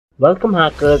Welcome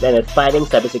hackers and aspiring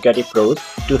cybersecurity pros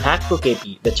to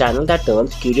HackProKP, the channel that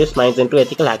turns curious minds into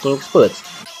ethical hacking experts.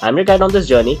 I'm your guide on this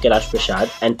journey, Kailash Parshad,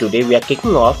 and today we are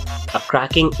kicking off a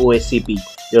cracking OSCP,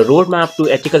 your roadmap to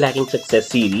ethical hacking success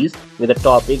series with a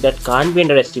topic that can't be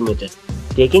underestimated,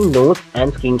 taking notes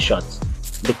and screenshots.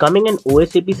 Becoming an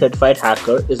OSCP-certified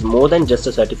hacker is more than just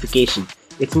a certification,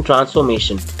 it's a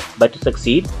transformation. But to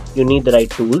succeed, you need the right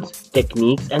tools,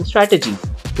 techniques, and strategies.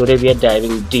 Today we are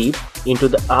diving deep into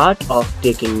the art of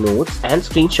taking notes and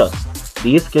screenshots.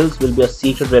 These skills will be a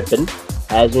secret weapon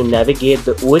as you navigate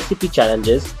the OSCP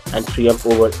challenges and triumph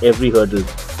over every hurdle.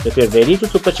 So if you're ready to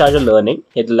supercharge your learning,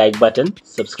 hit the like button,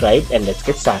 subscribe, and let's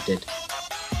get started.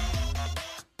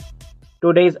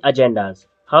 Today's agendas: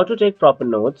 how to take proper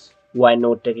notes, why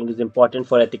note-taking is important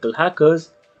for ethical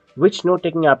hackers, which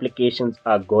note-taking applications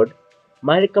are good,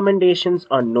 my recommendations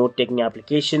on note-taking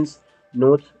applications,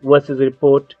 notes versus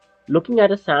report, looking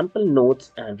at a sample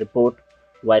notes and report,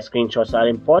 why screenshots are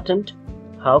important,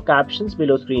 how captions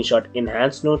below screenshot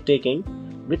enhance note-taking,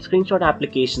 which screenshot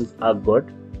applications are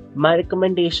good, my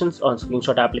recommendations on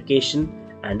screenshot application,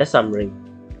 and a summary.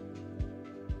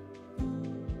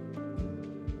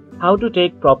 How to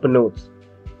take proper notes.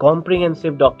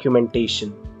 Comprehensive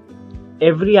documentation.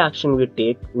 Every action we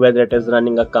take, whether it is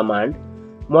running a command,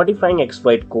 modifying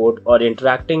exploit code, or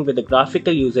interacting with the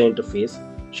graphical user interface,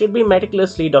 should be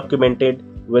meticulously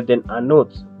documented within our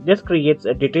notes. This creates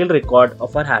a detailed record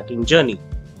of our hacking journey.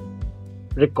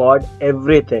 Record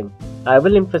everything. I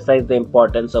will emphasize the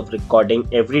importance of recording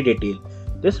every detail.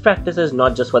 This practice is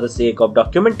not just for the sake of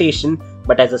documentation,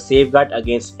 but as a safeguard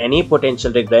against any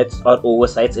potential regrets or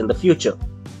oversights in the future.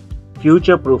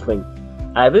 Future proofing.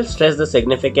 I will stress the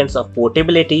significance of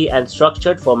portability and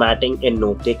structured formatting in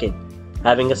note-taking.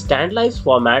 Having a standardized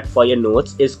format for your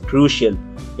notes is crucial.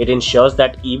 It ensures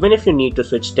that even if you need to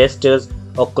switch testers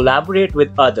or collaborate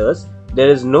with others, there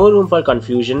is no room for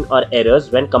confusion or errors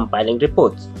when compiling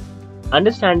reports.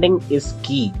 Understanding is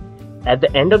key. At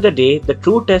the end of the day, the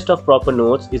true test of proper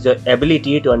notes is your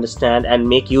ability to understand and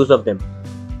make use of them.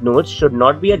 Notes should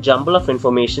not be a jumble of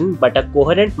information but a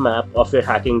coherent map of your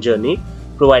hacking journey,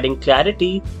 providing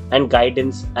clarity and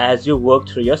guidance as you work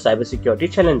through your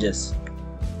cybersecurity challenges.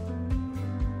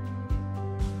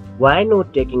 Why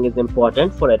note-taking is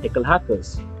important for ethical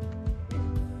hackers.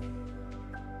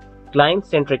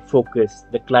 Client-centric focus.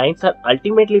 The clients are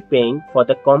ultimately paying for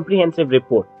the comprehensive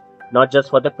report, not just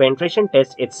for the penetration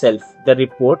test itself. The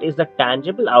report is the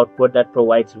tangible output that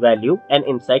provides value and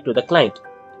insight to the client.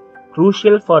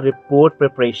 Crucial for report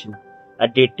preparation. A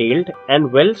detailed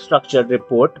and well-structured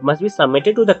report must be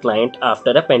submitted to the client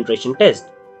after a penetration test.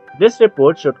 This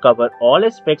report should cover all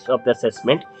aspects of the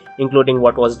assessment, including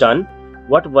what was done,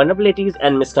 what vulnerabilities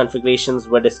and misconfigurations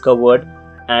were discovered,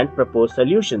 and proposed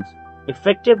solutions.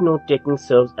 Effective note-taking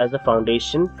serves as a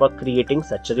foundation for creating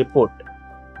such a report.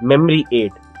 Memory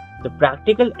aid. The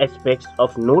practical aspects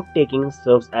of note-taking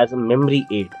serves as a memory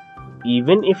aid.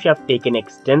 Even if you have taken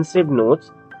extensive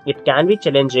notes, it can be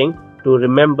challenging to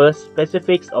remember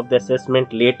specifics of the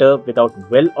assessment later without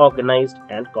well-organized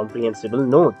and comprehensible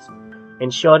notes.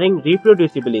 Ensuring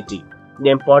reproducibility. The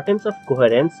importance of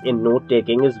coherence in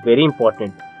note-taking is very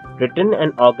important. Written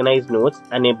and organized notes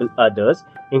enable others,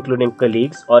 including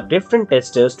colleagues or different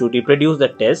testers, to reproduce the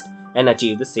test and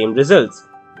achieve the same results.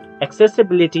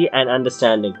 Accessibility and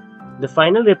understanding. The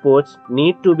final reports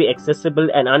need to be accessible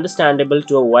and understandable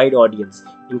to a wide audience,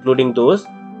 including those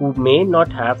who may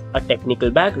not have a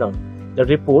technical background. The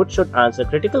report should answer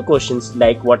critical questions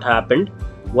like what happened,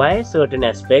 why certain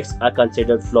aspects are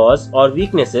considered flaws or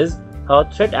weaknesses, how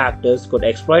threat actors could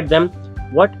exploit them,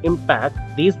 what impact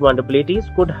these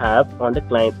vulnerabilities could have on the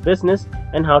client's business,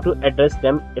 and how to address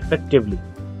them effectively.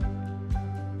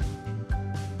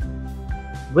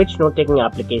 Which note-taking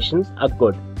applications are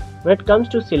good? When it comes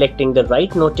to selecting the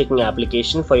right note-taking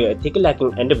application for your ethical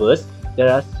hacking endeavors, there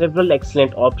are several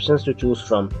excellent options to choose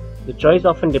from. The choice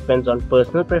often depends on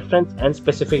personal preference and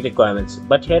specific requirements,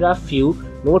 but here are a few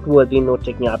noteworthy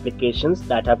note-taking applications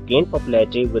that have gained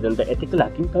popularity within the ethical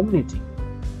hacking community.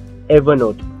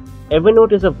 Evernote.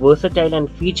 Evernote is a versatile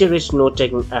and feature-rich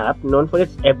note-taking app known for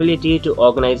its ability to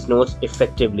organize notes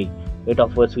effectively. It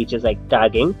offers features like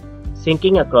tagging,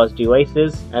 syncing across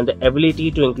devices, and the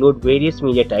ability to include various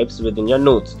media types within your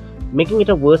notes, making it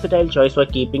a versatile choice for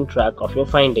keeping track of your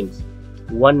findings.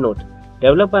 OneNote.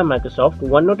 Developed by Microsoft,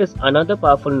 OneNote is another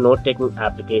powerful note-taking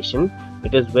application.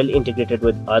 It is well integrated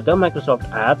with other Microsoft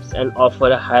apps and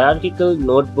offers a hierarchical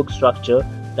notebook structure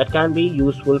that can be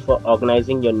useful for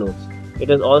organizing your notes. It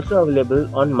is also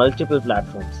available on multiple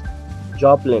platforms.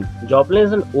 Joplin. Joplin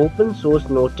is an open source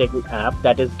note-taking app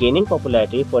that is gaining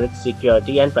popularity for its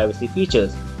security and privacy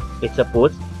features. It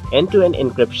supports end-to-end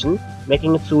encryption,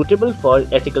 making it suitable for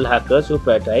ethical hackers who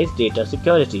prioritize data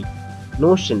security.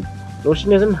 Notion.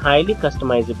 Notion is a highly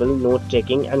customizable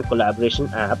note-taking and collaboration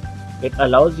app. It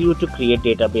allows you to create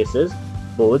databases,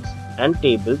 boards, and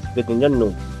tables within your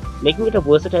notes, making it a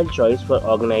versatile choice for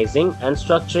organizing and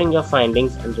structuring your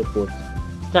findings and reports.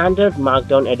 Standard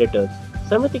Markdown editors.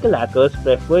 Some ethical hackers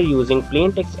prefer using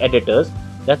plain text editors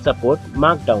that support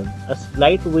Markdown, a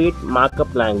lightweight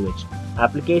markup language.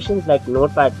 Applications like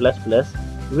Notepad++,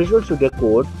 Visual Studio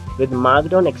Code with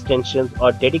Markdown extensions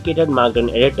or dedicated Markdown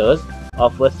editors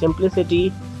offer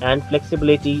simplicity and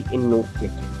flexibility in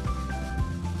note-taking.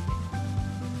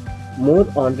 More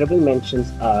honorable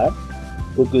mentions are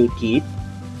Google Keep,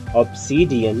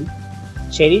 Obsidian,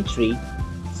 Cherry Tree,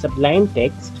 Sublime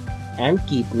Text, and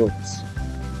Keep Notes.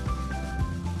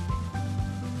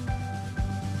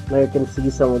 Now you can see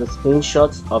some of the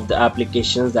screenshots of the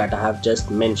applications that I have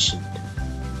just mentioned.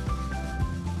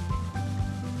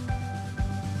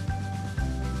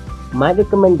 My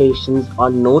recommendations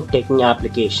on note-taking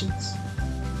applications.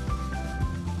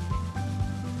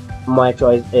 My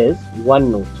choice is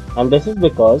OneNote, and this is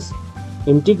because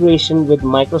integration with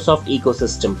Microsoft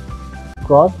ecosystem,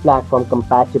 cross-platform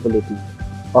compatibility,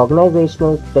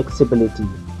 organizational flexibility,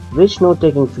 rich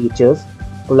note-taking features,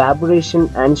 collaboration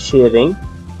and sharing,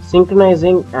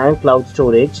 synchronizing and cloud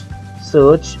storage,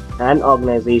 search and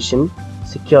organization,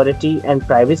 security and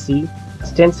privacy,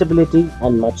 extensibility,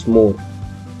 and much more.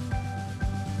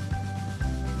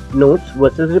 Notes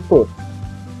versus reports.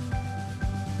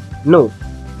 Notes.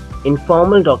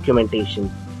 Informal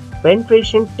documentation.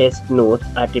 Penetration test notes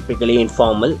are typically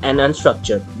informal and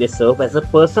unstructured. They serve as a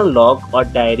personal log or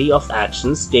diary of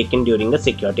actions taken during a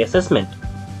security assessment.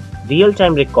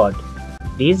 Real-time record.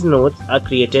 These notes are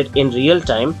created in real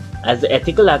time as the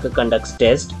ethical hacker conducts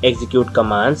tests, execute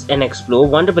commands, and explore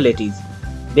vulnerabilities.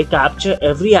 They capture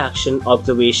every action,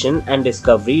 observation, and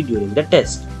discovery during the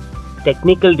test.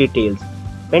 Technical details.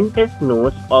 Pen test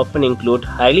notes often include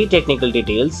highly technical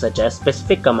details such as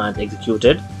specific commands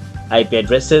executed, IP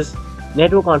addresses,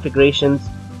 network configurations,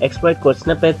 exploit code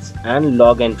snippets, and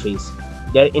log entries.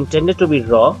 They are intended to be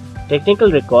raw,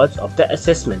 technical records of the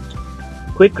assessment.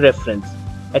 Quick reference.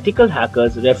 Ethical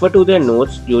hackers refer to their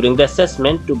notes during the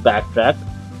assessment to backtrack,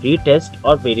 retest,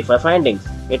 or verify findings.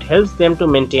 It helps them to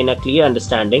maintain a clear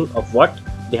understanding of what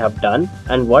they have done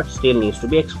and what still needs to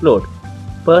be explored.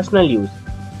 Personal use.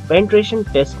 Penetration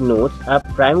test notes are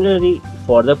primarily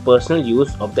for the personal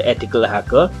use of the ethical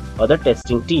hacker or the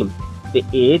testing team. They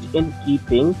aid in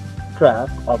keeping track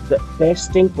of the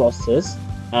testing process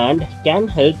and can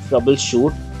help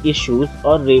troubleshoot issues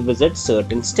or revisit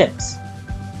certain steps.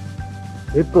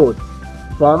 Reports.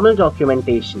 Formal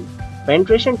documentation.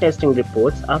 Penetration testing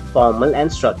reports are formal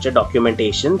and structured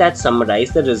documentation that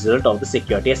summarize the result of the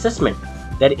security assessment.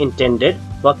 They are intended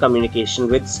for communication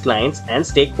with clients and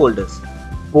stakeholders.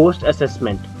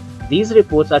 Post-assessment. These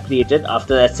reports are created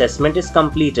after the assessment is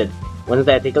completed, once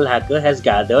the ethical hacker has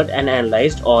gathered and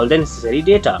analyzed all the necessary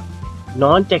data.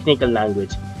 Non-technical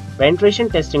language. Penetration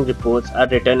testing reports are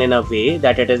written in a way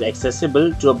that it is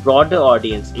accessible to a broader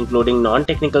audience, including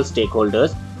non-technical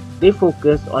stakeholders. They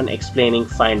focus on explaining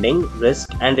finding,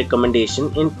 risk, and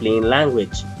recommendation in plain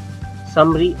language.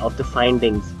 Summary of the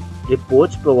findings.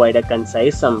 Reports provide a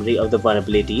concise summary of the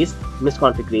vulnerabilities,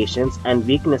 misconfigurations, and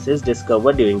weaknesses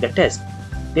discovered during the test.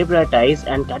 They prioritize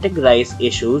and categorize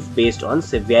issues based on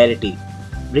severity.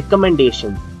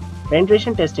 Recommendations.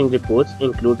 Penetration testing reports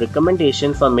include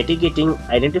recommendations for mitigating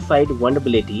identified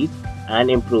vulnerabilities and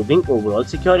improving overall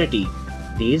security.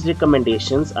 These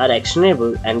recommendations are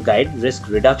actionable and guide risk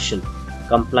reduction,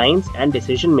 compliance, and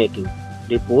decision making.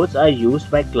 Reports are used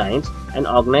by clients and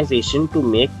organizations to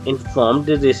make informed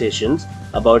decisions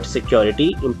about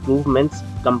security improvements,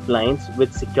 compliance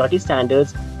with security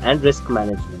standards, and risk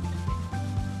management.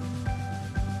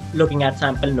 Looking at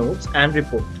sample notes and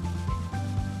report.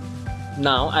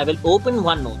 Now I will open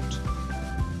OneNote.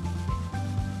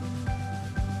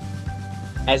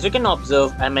 As you can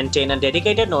observe, I maintain a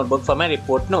dedicated notebook for my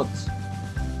report notes.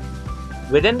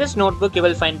 Within this notebook, you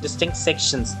will find distinct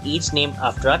sections, each named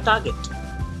after a target.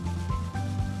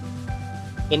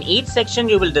 In each section,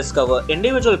 you will discover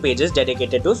individual pages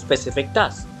dedicated to specific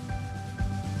tasks.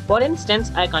 For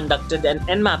instance, I conducted an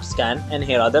Nmap scan and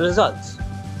here are the results.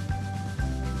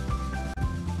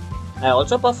 I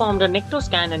also performed a Nikto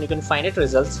scan and you can find its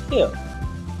results here.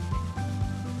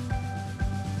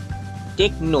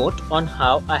 Take note on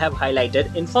how I have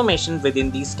highlighted information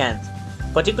within these scans,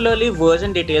 particularly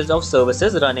version details of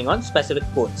services running on specific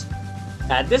ports.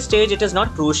 At this stage, it is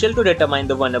not crucial to determine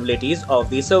the vulnerabilities of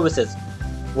these services.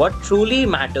 What truly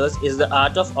matters is the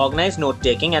art of organized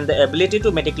note-taking and the ability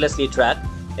to meticulously track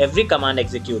every command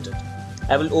executed.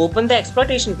 I will open the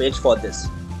exploitation page for this.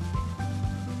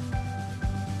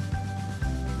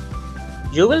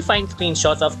 You will find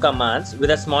screenshots of commands with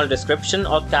a small description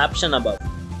or caption above.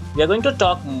 We are going to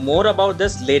talk more about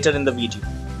this later in the video.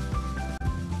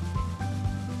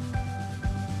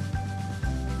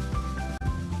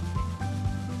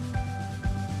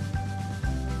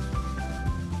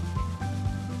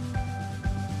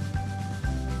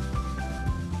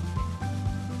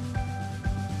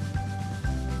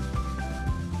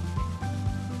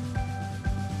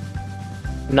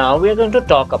 Now we are going to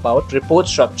talk about report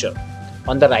structure.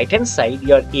 On the right hand side,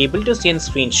 you are able to see a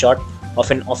screenshot of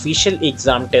an official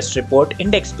exam test report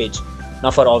index page.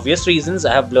 Now for obvious reasons,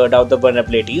 I have blurred out the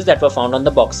vulnerabilities that were found on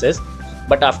the boxes,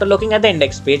 but after looking at the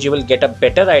index page, you will get a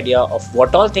better idea of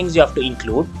what all things you have to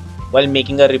include while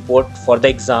making a report for the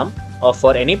exam or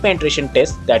for any penetration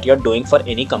test that you are doing for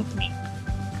any company.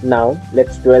 Now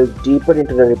let's delve deeper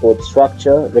into the report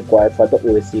structure required for the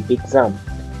OSCP exam.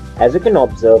 As you can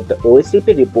observe, the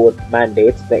OSCP report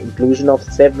mandates the inclusion of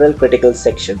several critical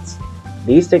sections.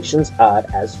 These sections are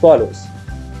as follows: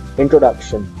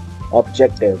 Introduction,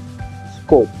 Objective,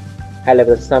 Scope,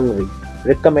 High-level Summary,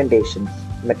 Recommendations,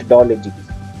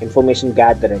 Methodologies, Information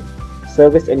Gathering,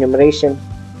 Service Enumeration,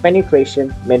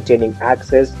 Penetration, Maintaining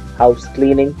Access, House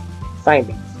Cleaning,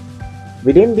 Findings.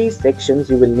 Within these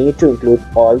sections, you will need to include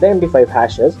all the MD5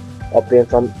 hashes obtained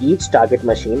from each target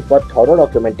machine for thorough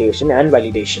documentation and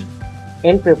validation.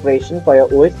 In preparation for your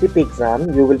OSCP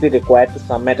exam, you will be required to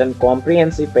submit a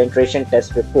comprehensive penetration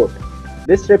test report.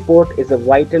 This report is a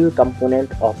vital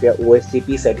component of your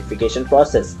OSCP certification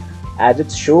process, as it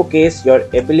showcases your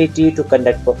ability to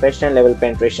conduct professional level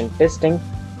penetration testing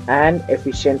and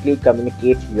efficiently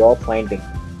communicate your findings.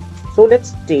 So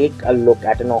let's take a look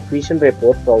at an official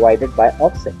report provided by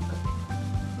OSCP.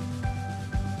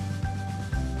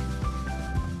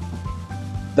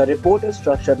 The report is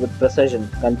structured with precision,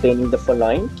 containing the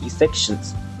following key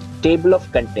sections. Table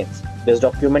of contents. This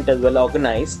document is well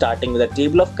organized, starting with a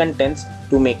table of contents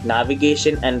to make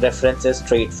navigation and references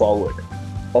straightforward.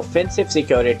 Offensive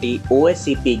Security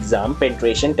OSCP Exam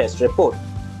Penetration Test Report.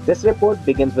 This report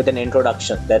begins with an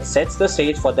introduction that sets the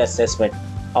stage for the assessment,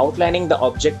 outlining the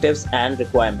objectives and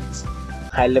requirements.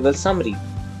 High-level Summary.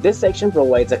 This section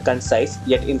provides a concise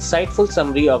yet insightful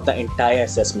summary of the entire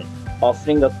assessment,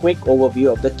 offering a quick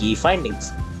overview of the key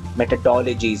findings.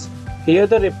 Methodologies. Here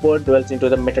the report dwells into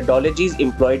the methodologies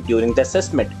employed during the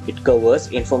assessment. It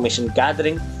covers information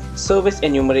gathering, service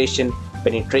enumeration,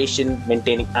 penetration,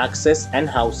 maintaining access, and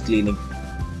house cleaning.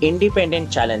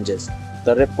 Independent challenges.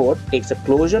 The report takes a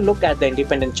closer look at the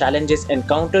independent challenges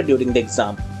encountered during the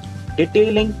exam,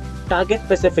 detailing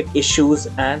target-specific issues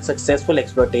and successful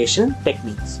exploitation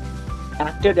techniques.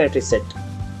 Active Directory set.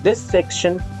 This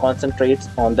section concentrates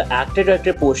on the Active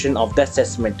Directory portion of the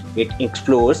assessment. It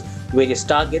explores various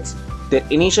targets, their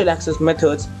initial access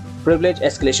methods, privilege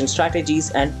escalation strategies,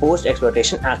 and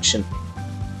post-exploitation action.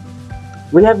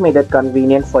 We have made it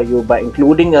convenient for you by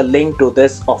including a link to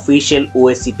this official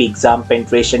OSCP exam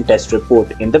penetration test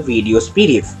report in the video's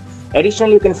PDF.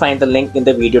 Additionally, you can find the link in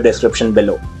the video description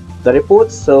below. The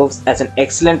report serves as an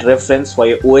excellent reference for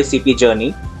your OSCP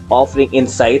journey, offering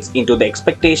insights into the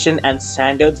expectation and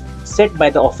standards set by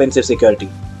the offensive security.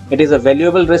 It is a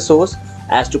valuable resource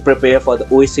as to prepare for the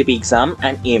OSCP exam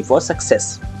and aim for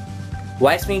success.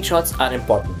 Why screenshots are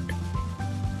important?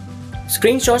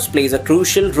 Screenshots plays a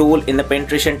crucial role in the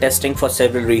penetration testing for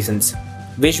several reasons.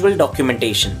 Visual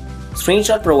documentation.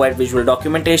 Screenshots provide visual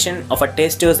documentation of a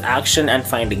tester's action and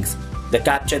findings. They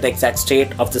capture the exact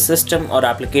state of the system or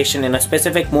application in a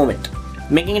specific moment,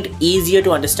 making it easier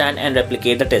to understand and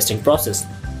replicate the testing process.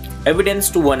 Evidence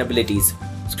to vulnerabilities.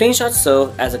 Screenshots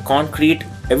serve as a concrete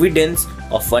evidence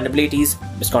of vulnerabilities,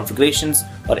 misconfigurations,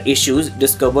 or issues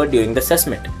discovered during the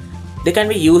assessment. They can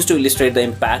be used to illustrate the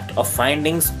impact of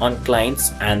findings on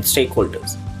clients and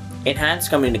stakeholders. Enhanced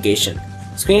communication.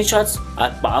 Screenshots are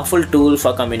a powerful tool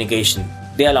for communication.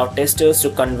 They allow testers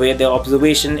to convey their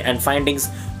observation and findings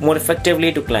more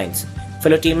effectively to clients,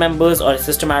 fellow team members, or a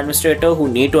system administrator who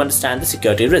need to understand the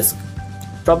security risk.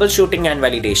 Troubleshooting and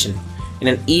validation. In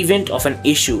an event of an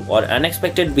issue or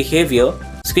unexpected behavior,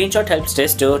 screenshot helps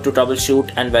testers to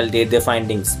troubleshoot and validate their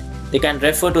findings. They can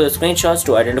refer to the screenshots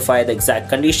to identify the exact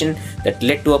condition that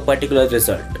led to a particular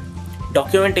result.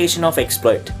 Documentation of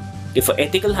exploit. If an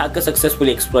ethical hacker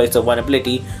successfully exploits a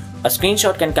vulnerability, a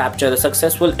screenshot can capture the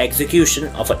successful execution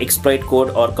of an exploit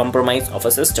code or compromise of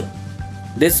a system.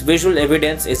 This visual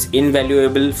evidence is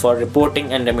invaluable for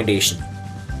reporting and remediation.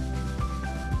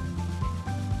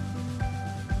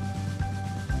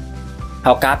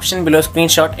 How caption below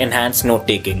screenshot enhance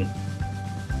note-taking.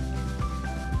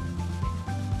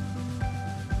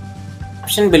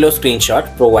 Caption below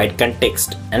screenshot provide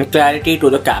context and clarity to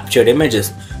the captured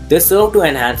images. They serve to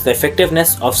enhance the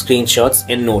effectiveness of screenshots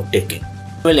in note-taking.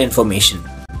 Visual information.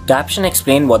 Caption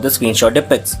explain what the screenshot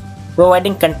depicts,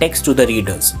 providing context to the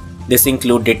readers. This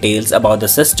includes details about the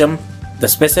system, the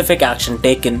specific action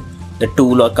taken, the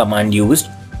tool or command used,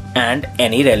 and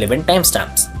any relevant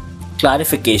timestamps.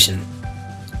 Clarification.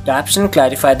 Caption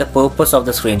clarify the purpose of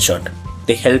the screenshot.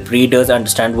 They help readers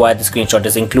understand why the screenshot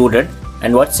is included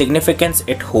and what significance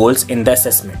it holds in the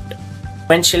assessment.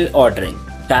 Sequential ordering.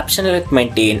 Caption will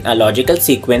maintain a logical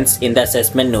sequence in the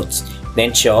assessment notes. They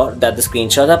ensure that the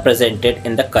screenshots are presented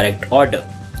in the correct order,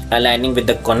 aligning with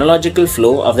the chronological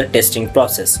flow of the testing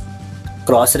process.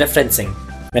 Cross-referencing.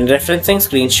 When referencing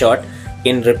screenshot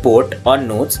in report or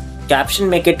notes, caption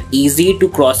make it easy to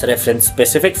cross-reference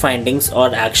specific findings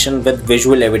or action with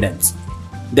visual evidence.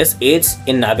 This aids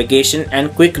in navigation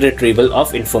and quick retrieval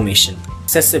of information.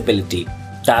 Accessibility.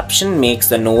 Caption makes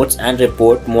the notes and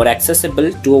report more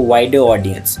accessible to a wider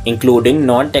audience, including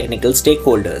non-technical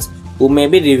stakeholders who may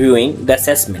be reviewing the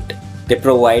assessment. They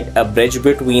provide a bridge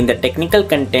between the technical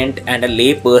content and a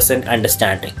layperson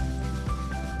understanding.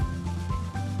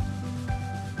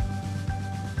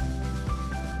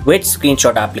 Which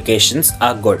screenshot applications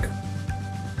are good?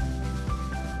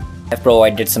 I've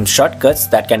provided some shortcuts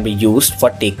that can be used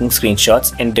for taking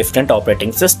screenshots in different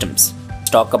operating systems. Let's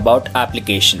talk about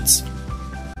applications.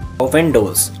 For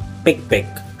Windows, PickPick,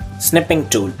 Snipping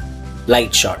Tool,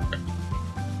 Lightshot.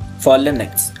 For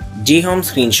Linux, Ghome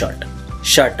Screenshot,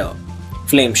 Shutter,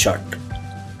 Flameshot.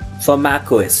 For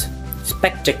macOS,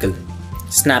 Spectacle,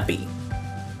 Snappy.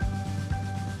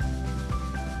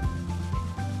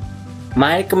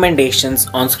 My recommendations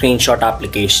on screenshot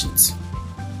applications.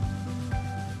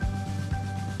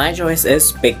 My choice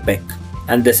is PickPick,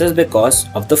 and this is because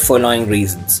of the following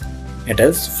reasons. It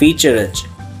is feature-rich,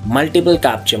 multiple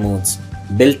capture modes,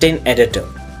 built-in editor,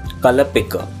 color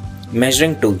picker,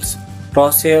 measuring tools,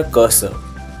 crosshair cursor,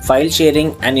 file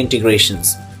sharing and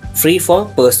integrations, free for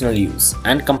personal use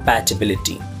and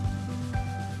compatibility.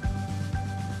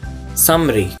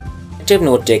 Summary. Effective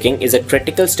note-taking is a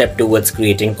critical step towards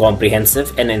creating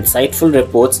comprehensive and insightful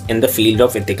reports in the field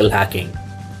of ethical hacking.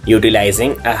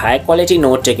 Utilizing a high-quality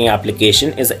note-taking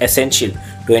application is essential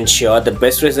to ensure the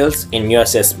best results in your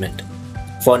assessment.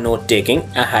 For note-taking,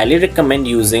 I highly recommend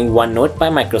using OneNote by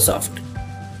Microsoft.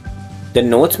 The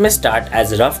notes may start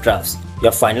as rough drafts.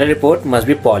 Your final report must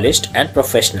be polished and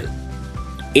professional.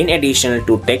 In addition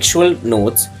to textual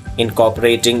notes,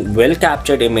 incorporating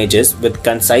well-captured images with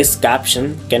concise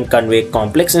caption can convey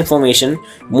complex information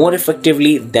more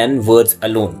effectively than words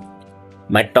alone.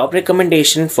 My top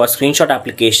recommendation for screenshot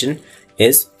application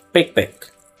is PickPick.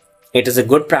 It is a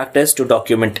good practice to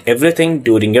document everything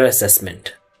during your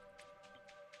assessment.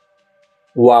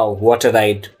 Wow, what a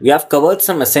ride! We have covered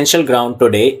some essential ground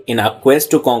today in our quest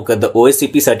to conquer the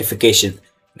OSCP certification.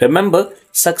 Remember,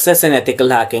 success in ethical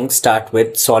hacking starts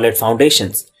with solid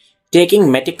foundations.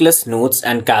 Taking meticulous notes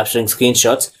and capturing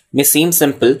screenshots may seem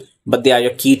simple, but they are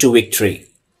your key to victory.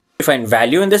 If you find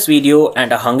value in this video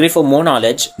and are hungry for more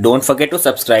knowledge, don't forget to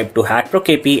subscribe to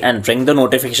HackProKP and ring the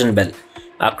notification bell.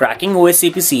 Our Cracking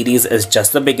OSCP series is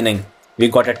just the beginning. We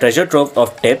got a treasure trove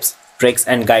of tips, tricks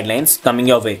and guidelines coming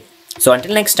your way. So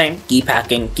until next time, keep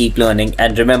hacking, keep learning,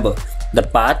 and remember, the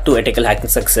path to ethical hacking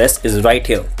success is right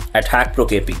here at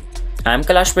HackProKP. I'm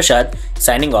Kailash Parshad,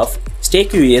 signing off. Stay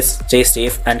curious, stay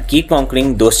safe, and keep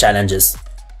conquering those challenges.